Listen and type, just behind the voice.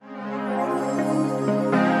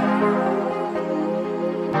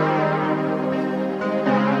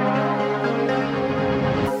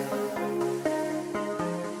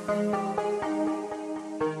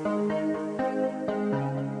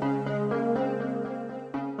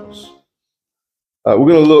We're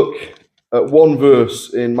going to look at one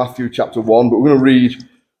verse in Matthew chapter 1, but we're going to read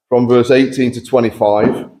from verse 18 to 25,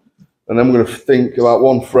 and then we're going to think about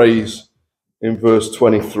one phrase in verse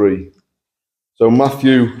 23. So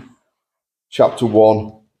Matthew chapter 1,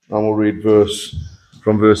 and we'll read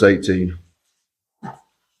from verse 18.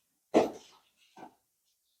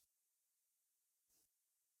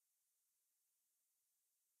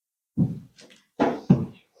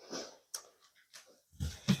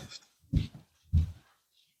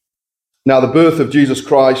 Now the birth of Jesus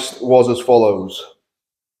Christ was as follows.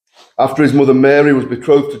 After his mother Mary was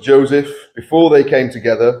betrothed to Joseph, before they came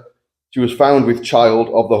together, she was found with child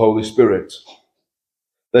of the Holy Spirit.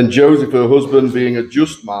 Then Joseph, her husband, being a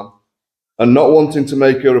just man, and not wanting to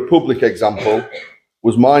make her a public example,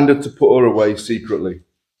 was minded to put her away secretly.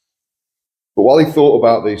 But while he thought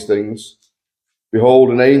about these things,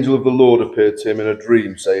 behold, an angel of the Lord appeared to him in a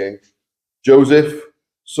dream, saying, Joseph,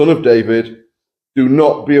 son of David, do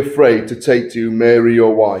not be afraid to take to you Mary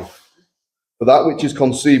your wife, for that which is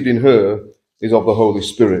conceived in her is of the Holy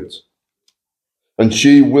Spirit. And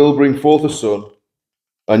she will bring forth a son,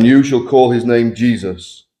 and you shall call his name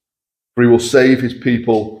Jesus, for he will save his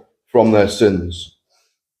people from their sins.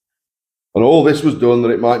 And all this was done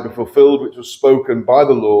that it might be fulfilled which was spoken by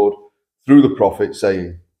the Lord through the prophet,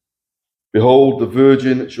 saying, Behold, the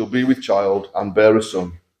virgin shall be with child and bear a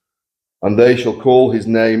son, and they shall call his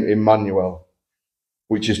name Immanuel,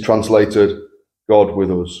 which is translated, God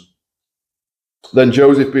with us. Then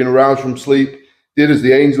Joseph, being aroused from sleep, did as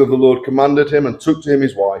the angel of the Lord commanded him, and took to him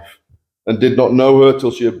his wife, and did not know her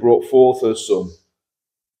till she had brought forth her son.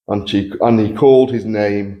 And he called his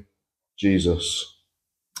name Jesus.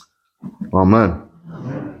 Amen.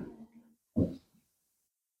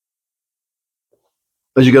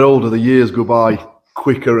 As you get older, the years go by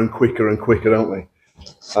quicker and quicker and quicker, don't they?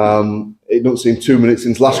 It don't seem 2 minutes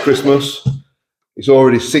since last Christmas. It's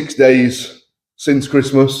already 6 days since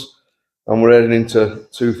Christmas, and we're heading into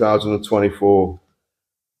 2024.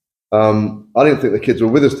 I didn't think the kids were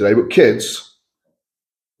with us today, but kids,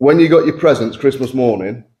 when you got your presents Christmas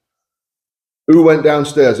morning, who went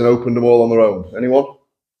downstairs and opened them all on their own? Anyone?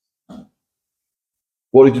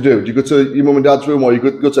 What did you do? Did you go to your mum and dad's room, or you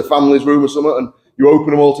go to family's room or something, and you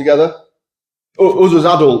open them all together? Us as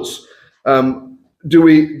adults, do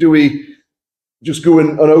we just go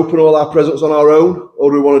and open all our presents on our own, or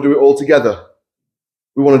do we want to do it all together?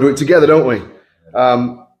 We want to do it together, don't we?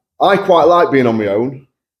 I quite like being on my own.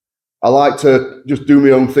 I like to just do my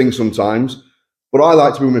own thing sometimes, but I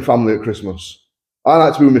like to be with my family at Christmas. I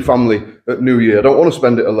like to be with my family at New Year. I don't want to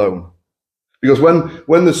spend it alone. Because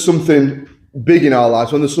when there's something big in our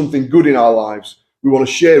lives, when there's something good in our lives, we want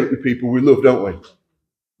to share it with people we love, don't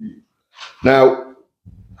we? Now,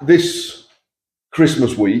 this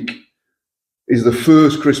Christmas week is the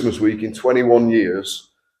first Christmas week in 21 years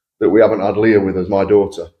that we haven't had Leah with us, my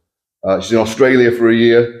daughter. She's in Australia for a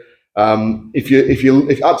year. If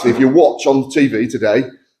you watch on TV today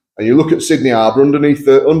and you look at Sydney Harbour, underneath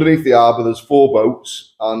the harbour there's 4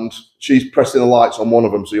 boats, and she's pressing the lights on one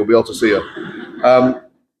of them, so you'll be able to see her.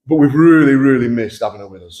 But we've really, really missed having her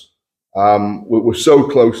with us. We're so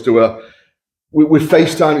close to her. We've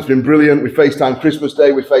FaceTimed, it's been brilliant. We FaceTimed Christmas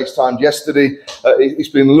Day, we FaceTimed yesterday. It's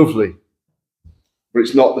been lovely. But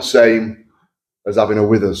it's not the same as having her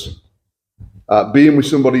with us. Being with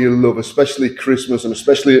somebody you love, especially Christmas and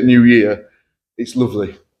especially at New Year, it's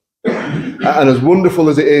lovely. And as wonderful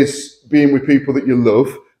as it is being with people that you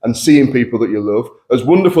love and seeing people that you love, as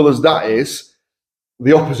wonderful as that is,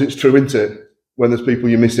 the opposite's true, isn't it? When there's people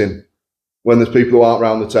you're missing, when there's people who aren't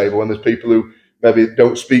around the table, when there's people who maybe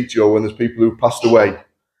don't speak to you, or when there's people who've passed away.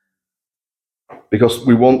 Because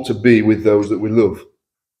we want to be with those that we love.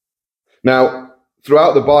 Now,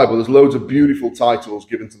 throughout the Bible, there's loads of beautiful titles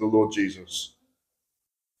given to the Lord Jesus.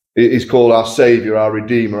 He's called our Saviour, our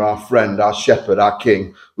Redeemer, our Friend, our Shepherd, our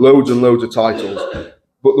King. Loads and loads of titles.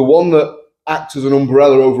 But the one that acts as an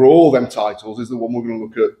umbrella over all them titles is the one we're going to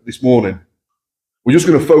look at this morning. We're just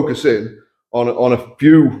going to focus in on a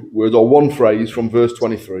few words, or one phrase from verse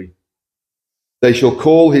 23. They shall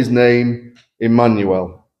call his name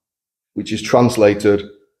Immanuel, which is translated,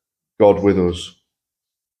 God with us.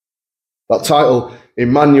 That title,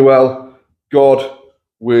 Immanuel, God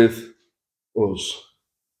with us.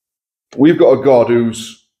 We've got a God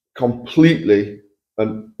who's completely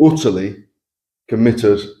and utterly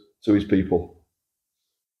committed to his people.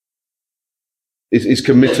 He's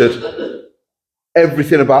committed.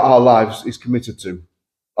 Everything about our lives is committed to.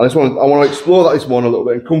 I want to explore that this morning a little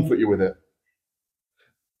bit and comfort you with it.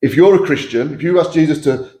 If you're a Christian, if you've asked Jesus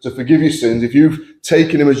to forgive your sins, if you've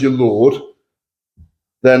taken him as your Lord,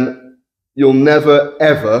 then you'll never,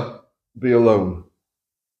 ever be alone.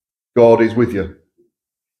 God is with you.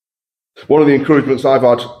 One of the encouragements I've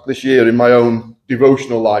had this year in my own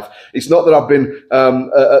devotional life, it's not that I've been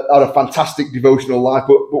had a fantastic devotional life,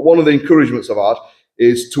 but one of the encouragements I've had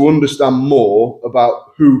is to understand more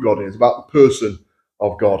about who God is, about the person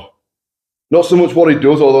of God. Not so much what he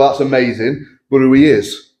does, although that's amazing, but who he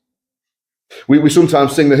is. We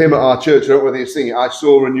sometimes sing the hymn at our church, I don't know whether you sing it, I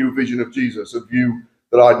saw a new vision of Jesus, a view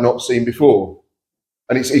that I'd not seen before.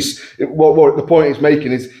 And what the point it's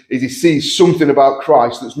making is he sees something about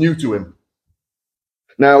Christ that's new to him.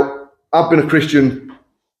 Now, I've been a Christian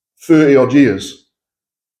 30 odd years,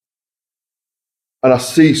 and I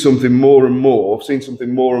see something more and more. I've seen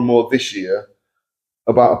something more and more this year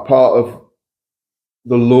about a part of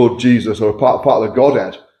the Lord Jesus, or a part of the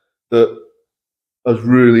Godhead, that has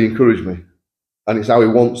really encouraged me. And it's how he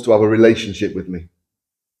wants to have a relationship with me.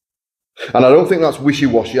 And I don't think that's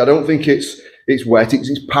wishy-washy. I don't think it's wet.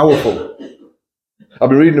 It's powerful. I've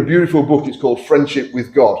been reading a beautiful book. It's called Friendship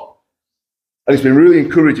with God. And it's been really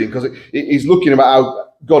encouraging because he's looking about how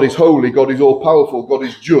God is holy, God is all-powerful, God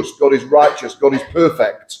is just, God is righteous, God is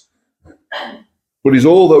perfect. But he's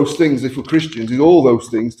all those things, if we're Christians, he's all those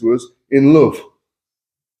things to us in love.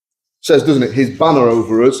 It says, doesn't it? His banner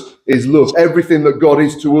over us is love. Everything that God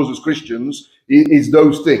is to us as Christians is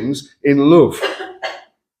those things in love.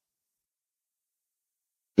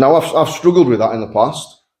 Now, I've struggled with that in the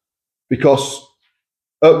past because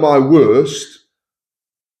at my worst,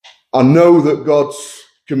 I know that God's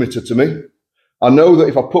committed to me. I know that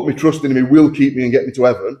if I put my trust in him, he will keep me and get me to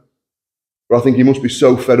heaven. But I think he must be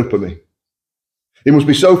so fed up of me. He must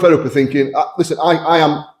be so fed up of thinking, listen, I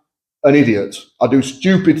am an idiot. I do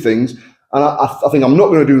stupid things, and I think I'm not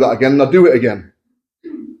going to do that again, and I do it again.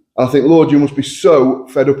 And I think, Lord, you must be so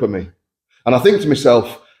fed up of me. And I think to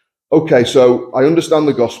myself, okay, so I understand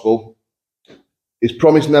the gospel. He's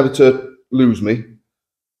promised never to lose me.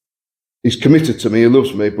 He's committed to me, he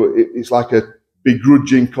loves me, but it's like a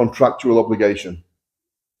begrudging contractual obligation.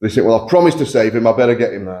 They think, well, I promised to save him, I better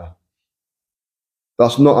get him there.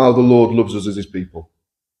 That's not how the Lord loves us as his people.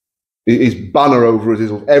 His banner over us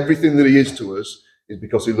is love. Everything that he is to us is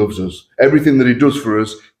because he loves us. Everything that he does for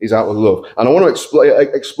us is out of love. And I want to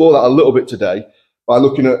explore that a little bit today by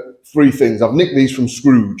looking at three things. I've nicked these from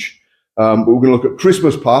Scrooge, but we're going to look at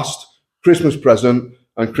Christmas past, Christmas present,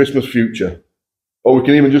 and Christmas future. Or we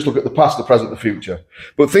can even just look at the past, the present, the future.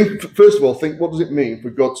 But first of all, think, what does it mean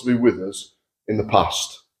for God to be with us in the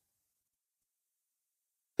past?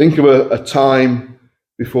 Think of a time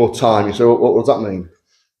before time. You say, what does that mean?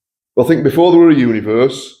 Well, think before there were a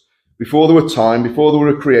universe, before there were time, before there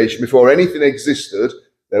were a creation, before anything existed,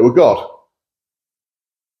 there were God.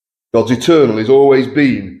 God's eternal. He's always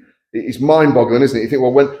been. It's mind-boggling, isn't it? You think,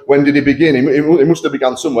 well, when did he begin? He must have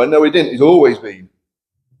begun somewhere. No, he didn't. He's always been.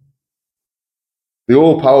 The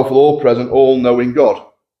all-powerful, all-present, all-knowing God.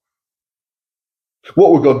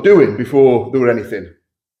 What was God doing before there were anything?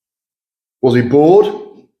 Was he bored?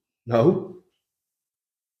 No.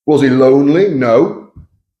 Was he lonely? No.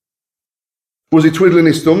 Was he twiddling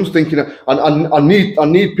his thumbs thinking, I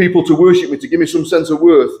need people to worship me, to give me some sense of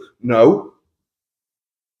worth? No.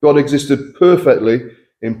 God existed perfectly,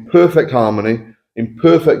 in perfect harmony, in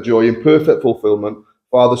perfect joy, in perfect fulfillment.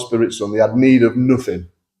 Father, Spirit, Son. They had need of nothing.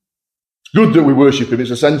 It's good that we worship him.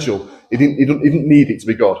 It's essential. He didn't need it to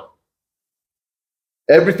be God.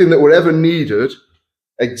 Everything that were ever needed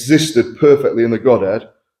existed perfectly in the Godhead.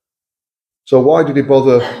 So why did he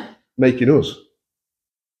bother making us?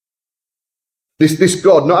 This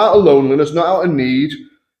God, not out of loneliness, not out of need,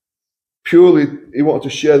 purely he wanted to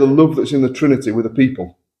share the love that's in the Trinity with the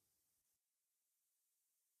people.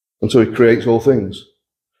 And so he creates all things.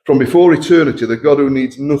 From before eternity, the God who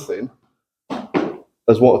needs nothing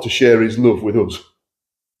has wanted to share his love with us.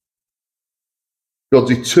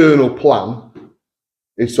 God's eternal plan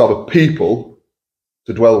is to have a people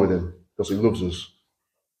to dwell with him because he loves us.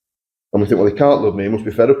 And we think, well, he can't love me, he must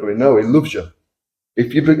be fed up with me. No, he loves you.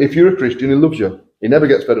 If you're a Christian, he loves you. He never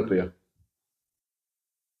gets fed up with you.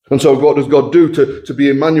 And so what does God do to be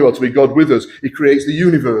Immanuel, to be God with us? He creates the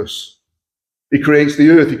universe. He creates the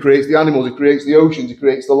earth, he creates the animals, he creates the oceans, he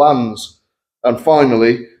creates the lands. And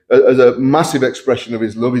finally, as a massive expression of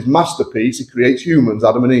his love, his masterpiece, he creates humans,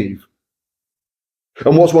 Adam and Eve.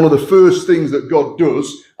 And what's one of the first things that God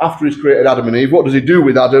does after he's created Adam and Eve? What does he do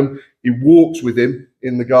with Adam? He walks with him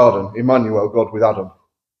in the garden. Immanuel, God with Adam.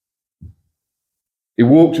 He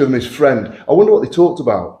walks with him, his friend. I wonder what they talked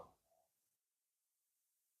about.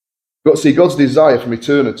 But see, God's desire from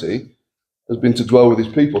eternity has been to dwell with his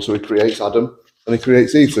people. So he creates Adam and he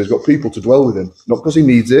creates Eve. So he's got people to dwell with him. Not because he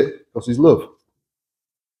needs it, because he's love.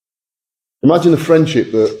 Imagine the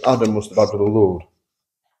friendship that Adam must have had with the Lord.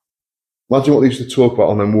 Imagine what they used to talk about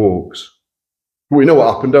on them walks. But we know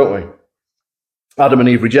what happened, don't we? Adam and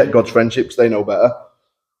Eve reject God's friendships, they know better.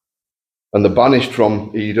 And they're banished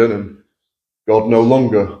from Eden, and God no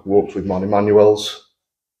longer walks with man. Immanuel's.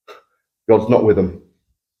 God's not with them.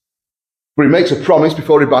 But he makes a promise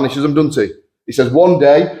before he banishes them, doesn't he? He says, one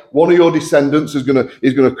day, one of your descendants is going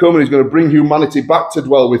to come and he's going to bring humanity back to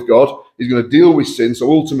dwell with God. He's going to deal with sin, so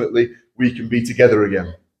ultimately we can be together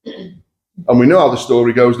again. And we know how the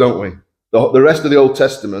story goes, don't we? The rest of the Old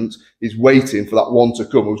Testament is waiting for that one to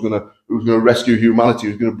come who's going to rescue humanity,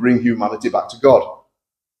 who's going to bring humanity back to God.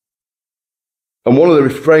 And one of the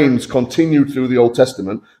refrains continued through the Old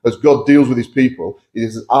Testament as God deals with his people, he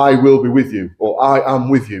says, I will be with you, or I am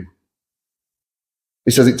with you. He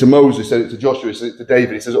says it to Moses, he says it to Joshua, he says it to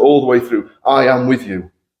David, he says it all the way through, I am with you.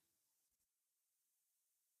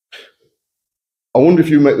 I wonder if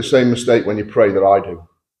you make the same mistake when you pray that I do.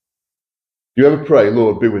 Do you ever pray,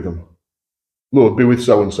 Lord, be with them? Lord, be with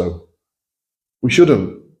so-and-so? We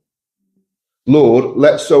shouldn't. Lord,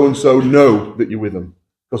 let so-and-so know that you're with them,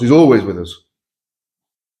 because he's always with us.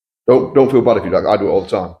 Don't feel bad if you do. I do it all the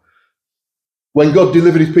time. When God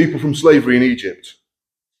delivered his people from slavery in Egypt,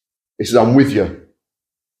 he says, I'm with you.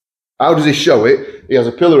 How does he show it? He has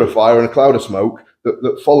a pillar of fire and a cloud of smoke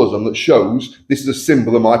that follows them, that shows this is a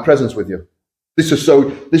symbol of my presence with you. This is so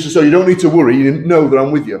you don't need to worry, you know that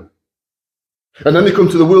I'm with you. And then they come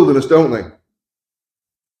to the wilderness, don't they?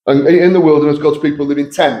 And in the wilderness, God's people live in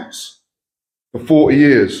tents for 40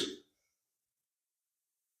 years.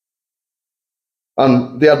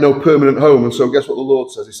 And they had no permanent home. And so guess what the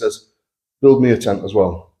Lord says? He says, build me a tent as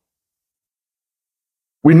well.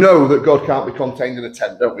 We know that God can't be contained in a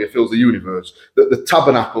tent, don't we? It fills the universe. That the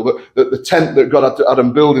tabernacle, that the tent that God had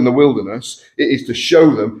them build in the wilderness, it is to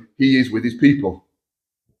show them he is with his people.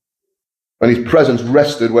 And his presence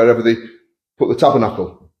rested wherever they put the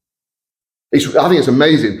tabernacle. I think it's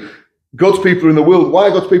amazing. God's people are in the world. Why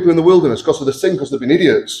are God's people in the wilderness? Because of the sin, because they've been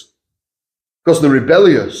idiots. Because they're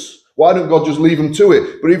rebellious. Why don't God just leave them to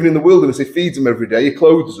it? But even in the wilderness, he feeds them every day, he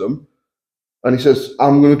clothes them, and he says,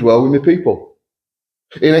 I'm going to dwell with my people.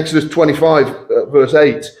 In Exodus 25, verse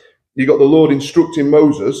 8, you got the Lord instructing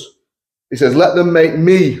Moses. He says, let them make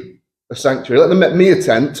me a sanctuary. Let them make me a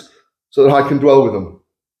tent so that I can dwell with them.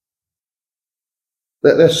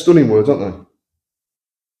 They're stunning words, aren't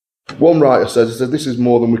they? One writer says, this is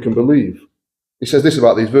more than we can believe. He says this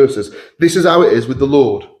about these verses. This is how it is with the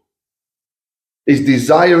Lord. His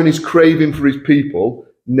desire and his craving for his people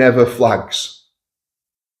never flags.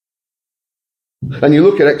 And you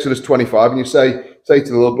look at Exodus 25 and you say to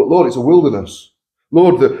the Lord, but Lord, it's a wilderness.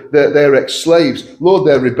 Lord, they're ex-slaves. Lord,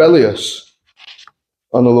 they're rebellious.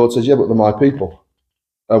 And the Lord says, yeah, but they're my people.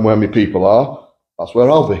 And where my people are, that's where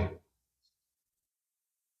I'll be.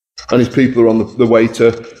 And his people are on the way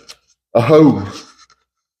to a home.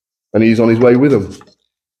 And he's on his way with them.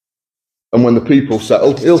 And when the people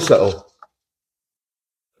settle, he'll settle.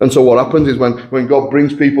 And so what happens is when God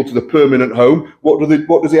brings people to the permanent home, what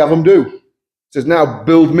does he have them do? He says, now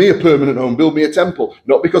build me a permanent home, build me a temple.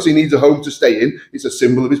 Not because he needs a home to stay in, it's a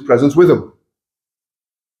symbol of his presence with them.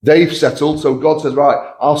 They've settled, so God says,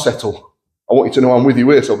 right, I'll settle. I want you to know I'm with you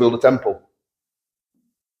here, so build a temple.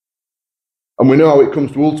 And we know how it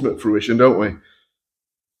comes to ultimate fruition, don't we?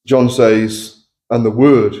 John says, and the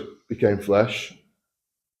Word became flesh,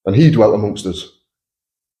 and he dwelt amongst us.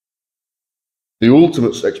 The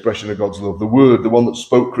ultimate expression of God's love, the Word, the one that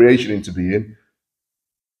spoke creation into being,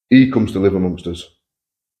 he comes to live amongst us.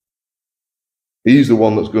 He's the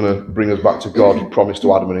one that's going to bring us back to God, he promised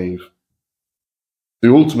to Adam and Eve.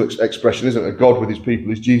 The ultimate expression, isn't it, God with his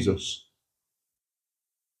people is Jesus.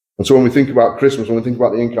 And so when we think about Christmas, when we think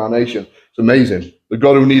about the incarnation, it's amazing. The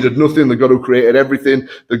God who needed nothing, the God who created everything,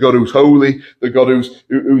 the God who's holy, the God who's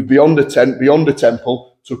beyond a tent, beyond a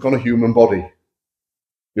temple, took on a human body.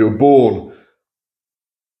 He was born.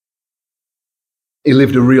 He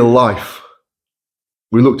lived a real life.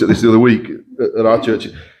 We looked at this the other week at our church.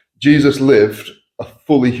 Jesus lived a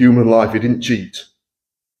fully human life. He didn't cheat.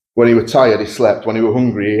 When he was tired, he slept. When he was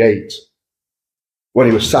hungry, he ate. When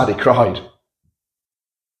he was sad, he cried.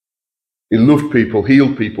 He loved people,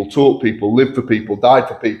 healed people, taught people, lived for people, died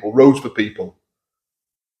for people, rose for people.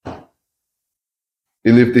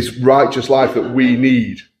 He lived this righteous life that we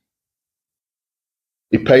need.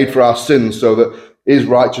 He paid for our sins so that his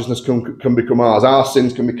righteousness can become ours. Our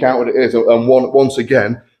sins can be counted as his. And once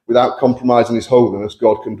again, without compromising his holiness,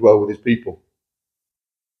 God can dwell with his people.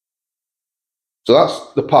 So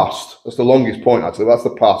that's the past. That's the longest point, actually. That's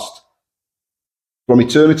the past. From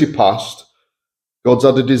eternity past, God's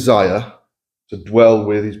had a desire to dwell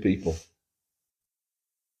with his people.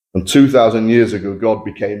 And 2,000 years ago, God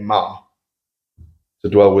became man to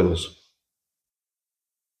dwell with us.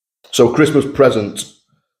 So Christmas present,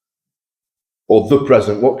 or the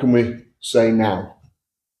present, what can we say now?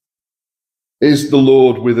 Is the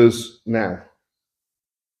Lord with us now?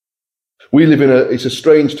 We live in it's a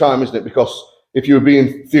strange time, isn't it? Because if you were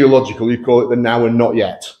being theological, you call it the now and not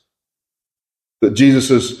yet. That Jesus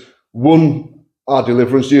has won our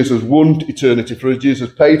deliverance, Jesus has won eternity for us, Jesus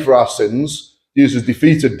has paid for our sins, Jesus has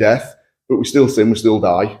defeated death, but we still sin, we still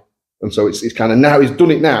die. And so it's kind of now, he's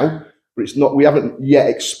done it now, but it's not, we haven't yet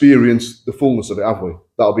experienced the fullness of it, have we?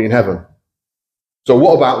 That'll be in heaven. So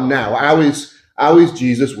what about now? How is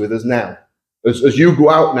Jesus with us now? As you go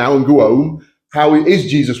out now and go home, how is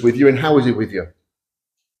Jesus with you and how is he with you?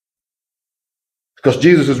 Because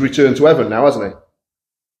Jesus has returned to heaven now, hasn't he?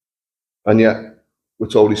 And yet, we're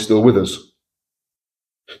told he's still with us.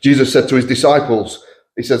 Jesus said to his disciples,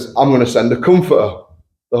 he says, I'm going to send a comforter,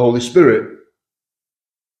 the Holy Spirit.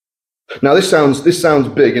 Now, this sounds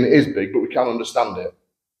big, and it is big, but we can't understand it.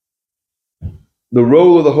 The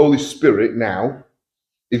role of the Holy Spirit now,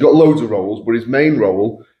 he's got loads of roles, but his main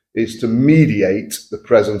role is to mediate the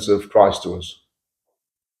presence of Christ to us.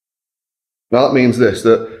 Now, that means this,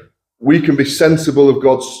 that we can be sensible of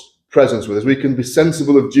God's presence with us. We can be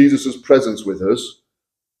sensible of Jesus' presence with us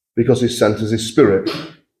because he's sent us his Spirit.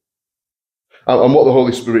 And what the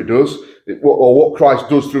Holy Spirit does, what Christ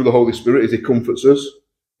does through the Holy Spirit, is he comforts us.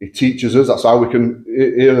 He teaches us. That's how we can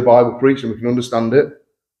hear the Bible preached and we can understand it.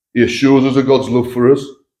 He assures us of God's love for us.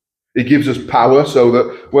 He gives us power so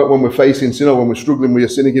that when we're facing sin or when we're struggling with a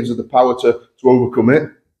sin, he gives us the power to overcome it.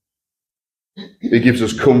 He gives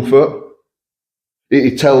us comfort.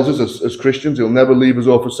 He tells us as Christians, he'll never leave us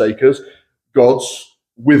or forsake us. God's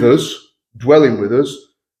with us, dwelling with us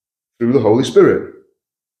through the Holy Spirit.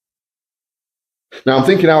 Now, I'm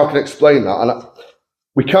thinking how I can explain that. And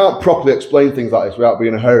we can't properly explain things like this without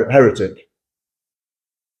being a heretic.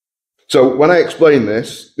 So when I explain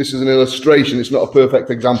this is an illustration. It's not a perfect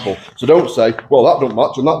example. So don't say, well, that don't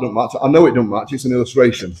match and that don't match. I know it don't match. It's an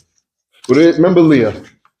illustration. But remember Leah.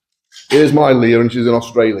 Here's my Leah, and she's in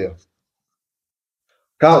Australia.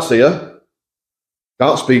 Can't see her,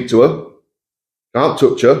 can't speak to her, can't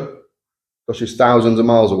touch her, because she's thousands of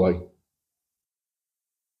miles away.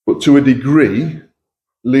 But to a degree,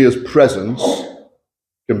 Leah's presence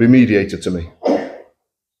can be mediated to me.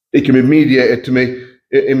 It can be mediated to me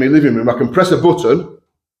in my living room. I can press a button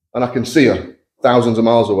and I can see her thousands of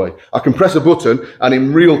miles away. I can press a button and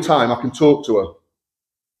in real time I can talk to her.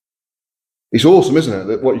 It's awesome,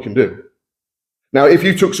 isn't it, what you can do? Now, if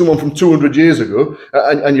you took someone from 200 years ago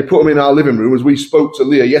and you put them in our living room, as we spoke to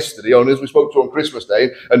Leah yesterday, or as we spoke to her on Christmas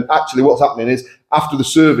Day, and actually what's happening is after the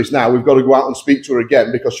service now, we've got to go out and speak to her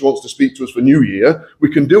again because she wants to speak to us for New Year.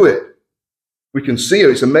 We can do it. We can see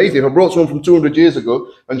her. It's amazing. If I brought someone from 200 years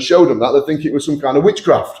ago and showed them that, they'd think it was some kind of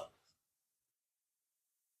witchcraft.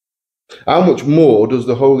 How much more does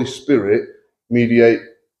the Holy Spirit mediate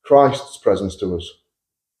Christ's presence to us?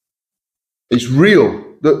 It's real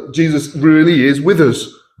that Jesus really is with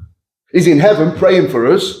us. He's in heaven praying for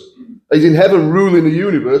us. He's in heaven ruling the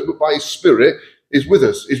universe, but by his Spirit, he's with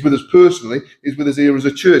us. He's with us personally. He's with us here as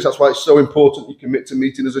a church. That's why it's so important you commit to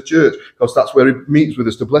meeting as a church, because that's where he meets with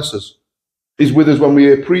us to bless us. He's with us when we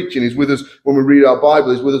hear preaching. He's with us when we read our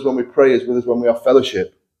Bible. He's with us when we pray. He's with us when we have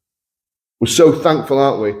fellowship. We're so thankful,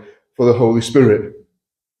 aren't we, for the Holy Spirit.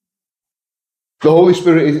 The Holy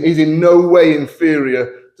Spirit is in no way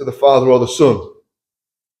inferior to the Father or the Son.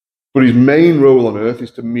 But his main role on earth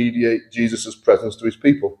is to mediate Jesus' presence to his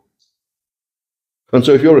people. And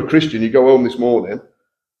so if you're a Christian, you go home this morning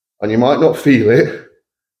and you might not feel it,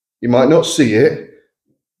 you might not see it,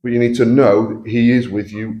 but you need to know that he is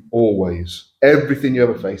with you always. Everything you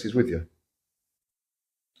ever face is with you.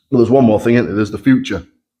 Well, there's one more thing, isn't there? There's the future.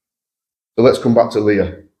 So let's come back to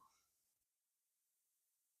Leah.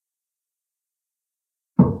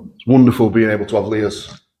 It's wonderful being able to have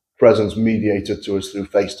Leah's presence mediated to us through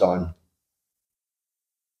FaceTime.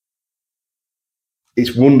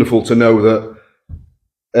 It's wonderful to know that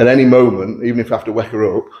at any moment, even if I have to wake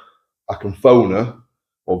her up, I can phone her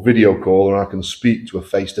or video call her and I can speak to her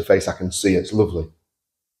face to face. I can see it. It's lovely. It's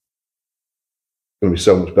going to be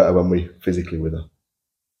so much better when we're physically with her.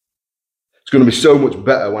 It's going to be so much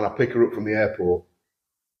better when I pick her up from the airport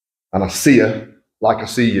and I see her like I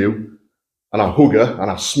see you, and I hug her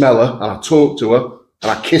and I smell her and I talk to her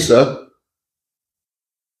and I kiss her.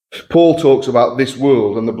 Paul talks about this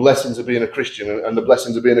world and the blessings of being a Christian, and the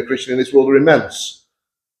blessings of being a Christian in this world are immense.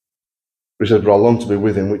 But he says, but I long to be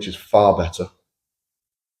with him, which is far better.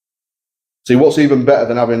 See, what's even better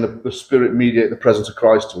than having the Spirit mediate the presence of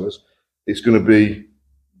Christ to us? It's going to be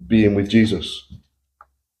being with Jesus.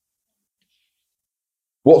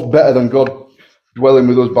 What's better than God dwelling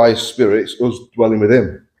with us by his Spirit? It's us dwelling with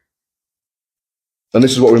him. And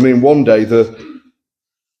this is what we mean. One day,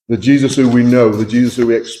 the Jesus who we know, the Jesus who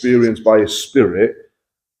we experience by his Spirit,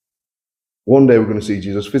 one day we're going to see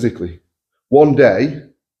Jesus physically. One day,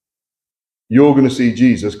 you're going to see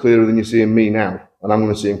Jesus clearer than you're seeing me now, and I'm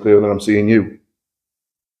going to see him clearer than I'm seeing you.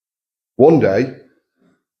 One day,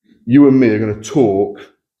 you and me are going to talk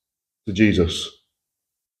to Jesus. Have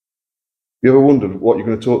you ever wondered what you're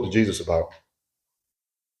going to talk to Jesus about?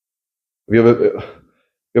 Have you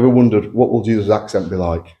ever wondered what will Jesus' accent be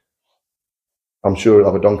like? I'm sure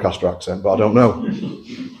he'll have a Doncaster accent, but I don't know.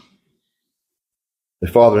 My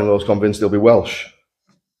father-in-law's convinced he'll be Welsh.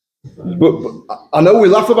 But I know we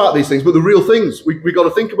laugh about these things, but the real things, we got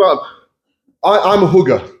to think about. I'm a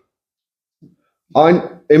hugger.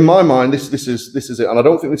 In my mind, this is it, and I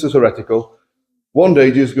don't think this is heretical. One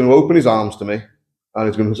day, Jesus is going to open his arms to me, and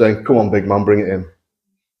he's going to say, "Come on, big man, bring it in."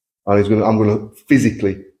 And I'm going to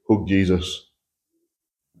physically hug Jesus.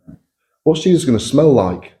 What's Jesus going to smell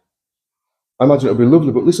like? I imagine it'll be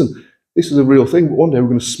lovely, but listen, this is a real thing. But one day we're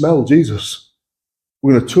going to smell Jesus.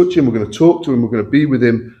 We're going to touch him. We're going to talk to him. We're going to be with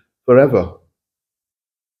him forever.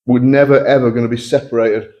 We're never, ever going to be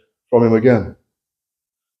separated from him again.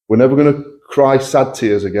 We're never going to cry sad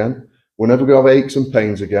tears again. We're never going to have aches and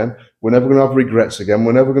pains again. We're never going to have regrets again.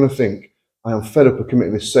 We're never going to think, I am fed up of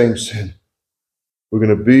committing this same sin. We're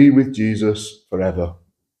going to be with Jesus forever.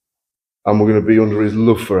 And we're going to be under his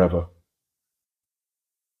love forever.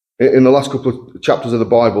 In the last couple of chapters of the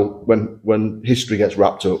Bible, when history gets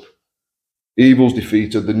wrapped up, evil's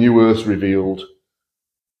defeated, the new earth's revealed,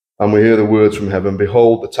 and we hear the words from heaven,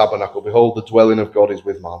 behold the tabernacle, behold the dwelling of God is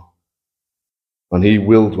with man, and he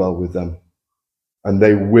will dwell with them, and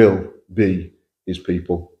they will be his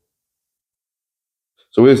people.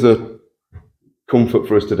 So here's the comfort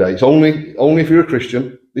for us today. It's only if you're a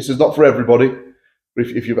Christian. This is not for everybody. But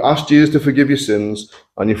if you've asked Jesus to forgive your sins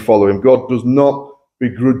and you follow him, God does not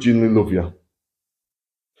begrudgingly love you.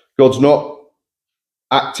 God's not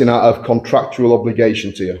acting out of contractual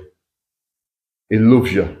obligation to you. He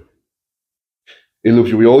loves you. He loves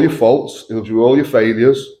you with all your faults. He loves you with all your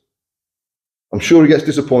failures. I'm sure he gets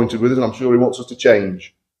disappointed with us, and I'm sure he wants us to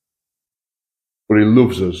change. But he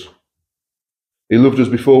loves us. He loved us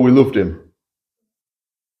before we loved him.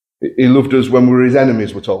 He loved us when we were his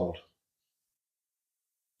enemies, we're told.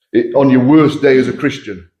 On your worst day as a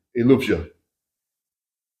Christian, he loves you.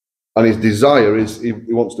 And his desire is he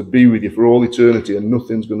wants to be with you for all eternity, and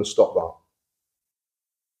nothing's going to stop that.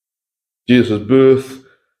 Jesus' birth,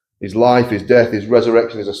 his life, his death, his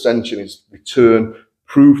resurrection, his ascension, his return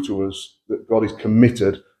prove to us that God is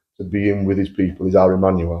committed to being with his people. He's our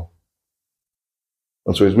Immanuel.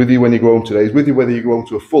 And so he's with you when you go home today. He's with you whether you go home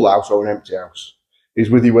to a full house or an empty house. He's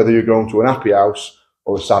with you whether you're going to an happy house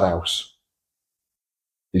or a sad house.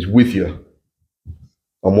 He's with you.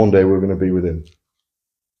 And one day we're going to be with him.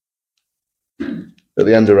 At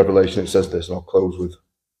the end of Revelation it says this, and I'll close with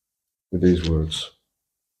these words.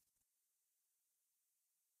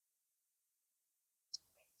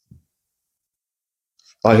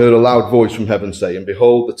 I heard a loud voice from heaven saying,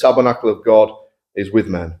 behold, the tabernacle of God is with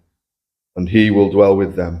men, and he will dwell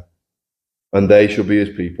with them, and they shall be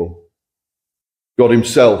his people. God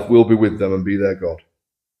himself will be with them and be their God.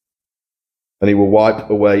 And he will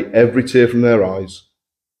wipe away every tear from their eyes.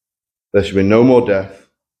 There shall be no more death,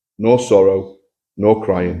 nor sorrow, nor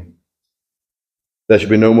crying. There shall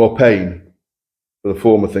be no more pain, for the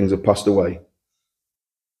former things have passed away.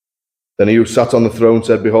 Then he who sat on the throne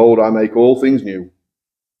said, behold, I make all things new.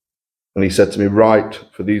 And he said to me, write,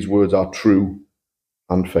 for these words are true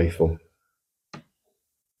and faithful.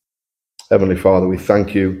 Heavenly Father, we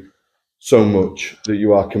thank you so much that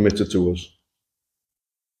you are committed to us.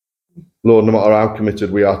 Lord, no matter how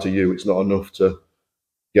committed we are to you, it's not enough to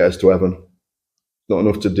get us to heaven. It's not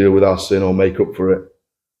enough to deal with our sin or make up for it.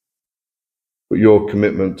 But your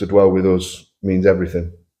commitment to dwell with us means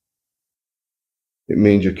everything. It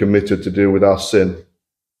means you're committed to deal with our sin.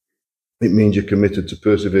 It means you're committed to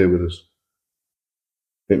persevere with us.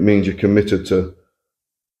 It means you're committed to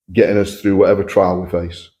getting us through whatever trial we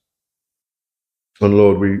face. And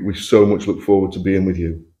Lord, we so much look forward to being with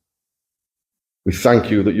you. We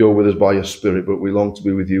thank you that you're with us by your Spirit, but we long to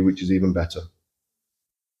be with you, which is even better.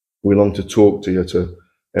 We long to talk to you, to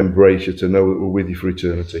embrace you, to know that we're with you for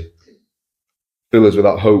eternity. Fill us with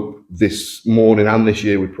that hope this morning and this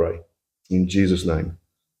year, we pray. In Jesus' name,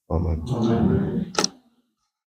 amen. Amen.